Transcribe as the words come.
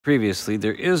Previously,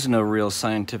 there is no real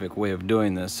scientific way of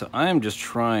doing this, so I am just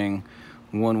trying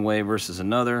one way versus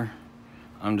another.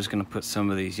 I'm just going to put some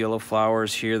of these yellow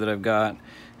flowers here that I've got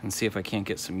and see if I can't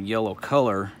get some yellow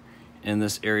color in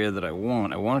this area that I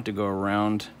want. I want it to go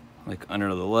around like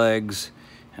under the legs,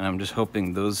 and I'm just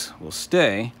hoping those will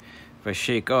stay. If I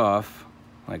shake off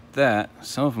like that,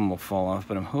 some of them will fall off,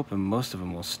 but I'm hoping most of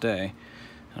them will stay.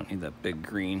 I don't need that big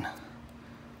green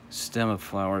stem of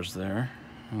flowers there.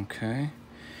 Okay.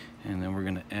 And then we're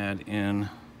going to add in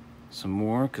some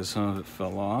more because some of it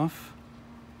fell off.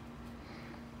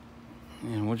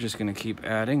 And we're just going to keep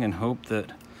adding and hope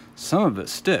that some of it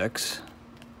sticks.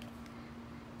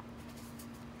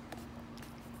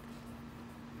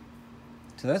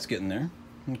 So that's getting there.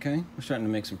 Okay, we're starting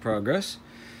to make some progress.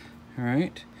 All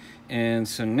right. And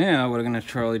so now what I'm going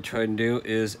to try to do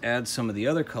is add some of the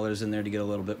other colors in there to get a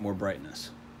little bit more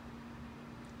brightness.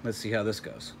 Let's see how this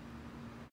goes.